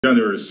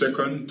January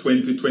 2nd,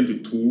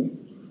 2022,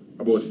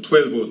 about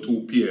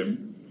 12:02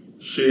 p.m.,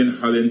 Shane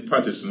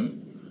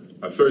Patterson,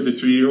 a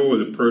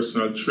 33-year-old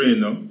personal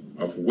trainer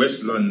of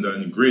West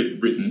London,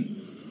 Great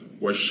Britain,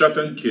 was shot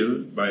and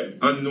killed by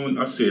unknown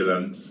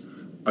assailants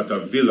at a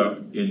villa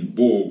in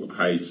Bogue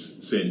Heights,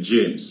 St.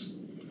 James.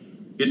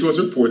 It was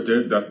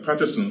reported that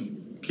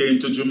Patterson came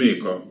to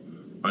Jamaica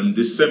on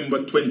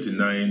December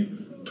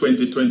 29,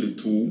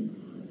 2022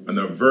 on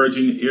a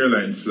Virgin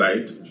Airlines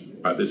flight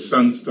at the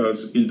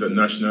Sangsters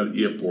International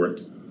Airport,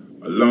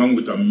 along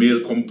with a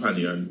male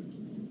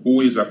companion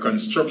who is a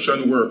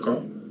construction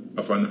worker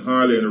of an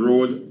Harlem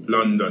Road,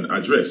 London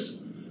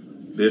address.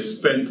 They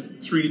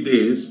spent 3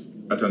 days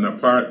at an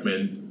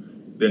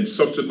apartment, then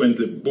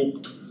subsequently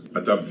booked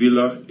at a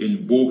villa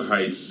in Bogue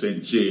Heights,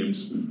 St.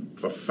 James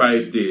for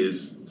 5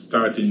 days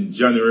starting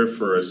January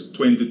 1st,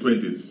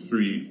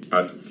 2023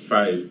 at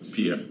 5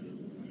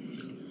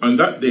 p.m. On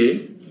that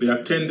day, they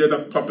attended a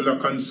popular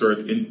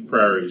concert in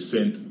Prairie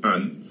St.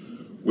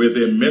 Anne, where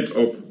they met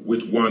up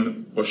with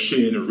one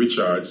O'Shane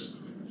Richards,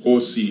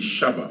 O.C.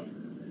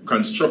 Shaba,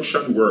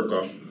 construction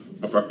worker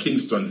of a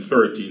Kingston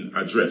 13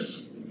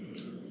 address.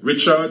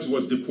 Richards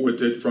was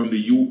deported from the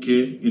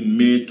UK in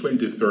May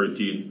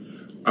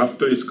 2013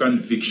 after his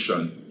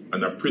conviction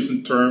and a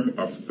prison term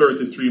of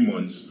 33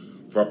 months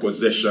for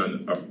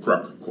possession of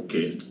crack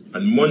cocaine.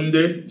 On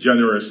Monday,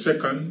 January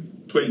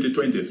 2nd,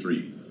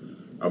 2023,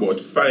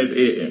 about 5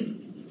 a.m.,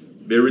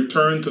 they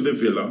returned to the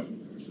villa,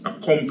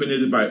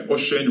 accompanied by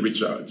O'Shane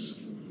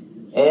Richards.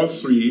 All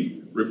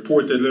three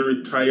reportedly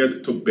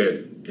retired to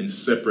bed in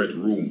separate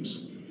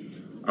rooms.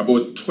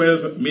 About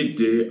 12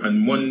 midday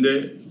on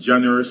Monday,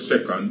 January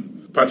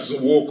 2nd,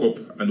 Patterson woke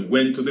up and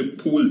went to the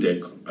pool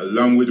deck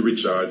along with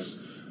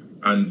Richards,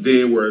 and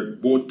they were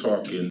both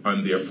talking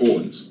on their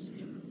phones.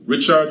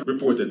 Richard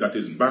reported that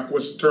his back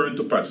was turned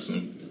to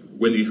Patterson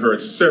when he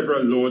heard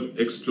several loud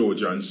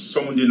explosions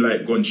sounding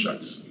like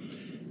gunshots.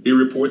 He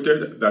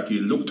reported that he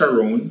looked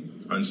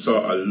around and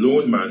saw a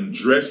lone man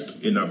dressed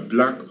in a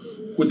black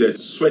hooded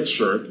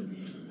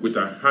sweatshirt with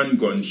a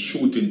handgun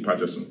shooting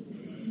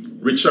Patterson.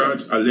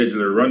 Richards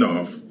allegedly ran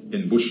off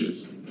in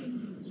bushes.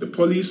 The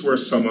police were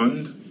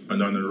summoned,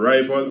 and on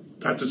arrival,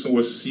 Patterson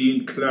was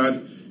seen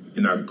clad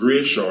in a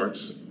grey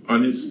shorts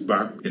on his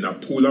back in a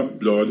pool of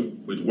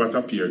blood with what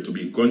appeared to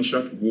be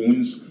gunshot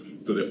wounds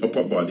to the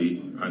upper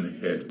body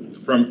and head.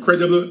 From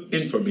credible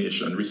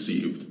information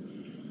received,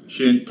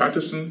 Shane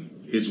Patterson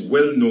is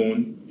well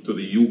known to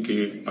the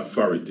UK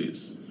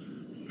authorities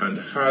and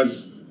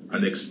has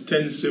an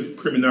extensive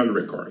criminal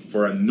record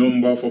for a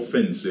number of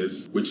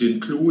offences which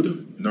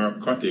include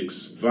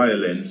narcotics,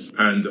 violence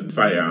and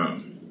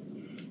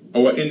firearm.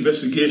 Our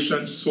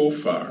investigation so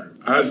far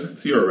has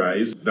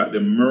theorized that the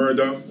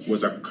murder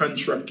was a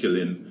contract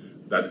killing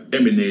that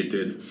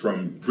emanated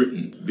from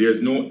Britain. There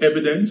is no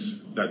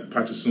evidence that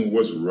Patterson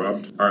was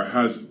robbed or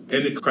has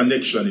any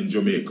connection in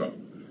Jamaica.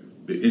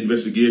 The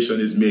investigation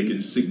is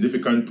making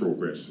significant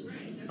progress,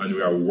 and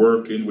we are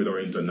working with our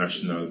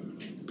international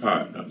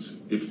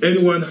partners. If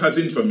anyone has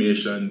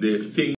information they think